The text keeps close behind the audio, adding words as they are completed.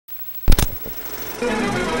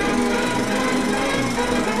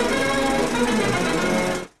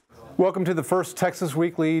Welcome to the first Texas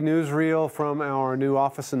Weekly Newsreel from our new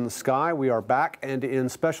office in the sky. We are back and in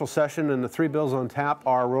special session, and the three bills on tap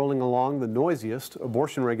are rolling along. The noisiest,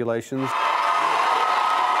 abortion regulations,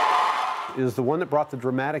 is the one that brought the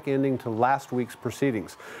dramatic ending to last week's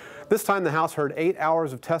proceedings. This time the House heard 8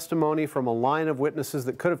 hours of testimony from a line of witnesses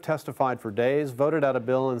that could have testified for days, voted out a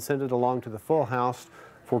bill, and sent it along to the full House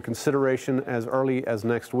for consideration as early as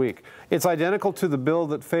next week. It's identical to the bill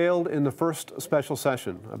that failed in the first special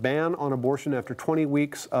session: a ban on abortion after 20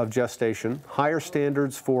 weeks of gestation, higher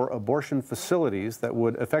standards for abortion facilities that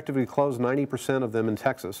would effectively close 90% of them in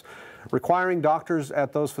Texas, requiring doctors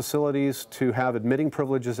at those facilities to have admitting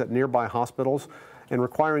privileges at nearby hospitals, and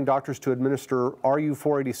requiring doctors to administer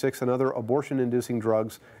RU-486 and other abortion-inducing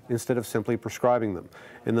drugs instead of simply prescribing them.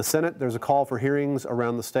 In the Senate, there's a call for hearings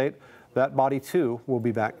around the state. That body, too, will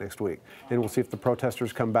be back next week, and we'll see if the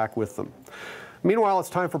protesters come back with them. Meanwhile, it's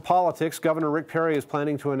time for politics. Governor Rick Perry is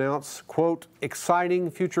planning to announce, quote,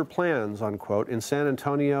 exciting future plans, unquote, in San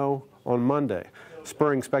Antonio on Monday,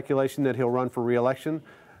 spurring speculation that he'll run for re-election,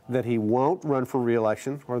 that he won't run for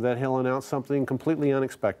re-election, or that he'll announce something completely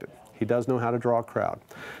unexpected. He does know how to draw a crowd.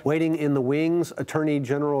 Waiting in the wings, Attorney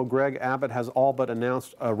General Greg Abbott has all but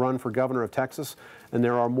announced a run for governor of Texas, and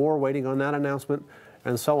there are more waiting on that announcement,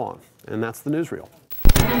 and so on. And that's the newsreel.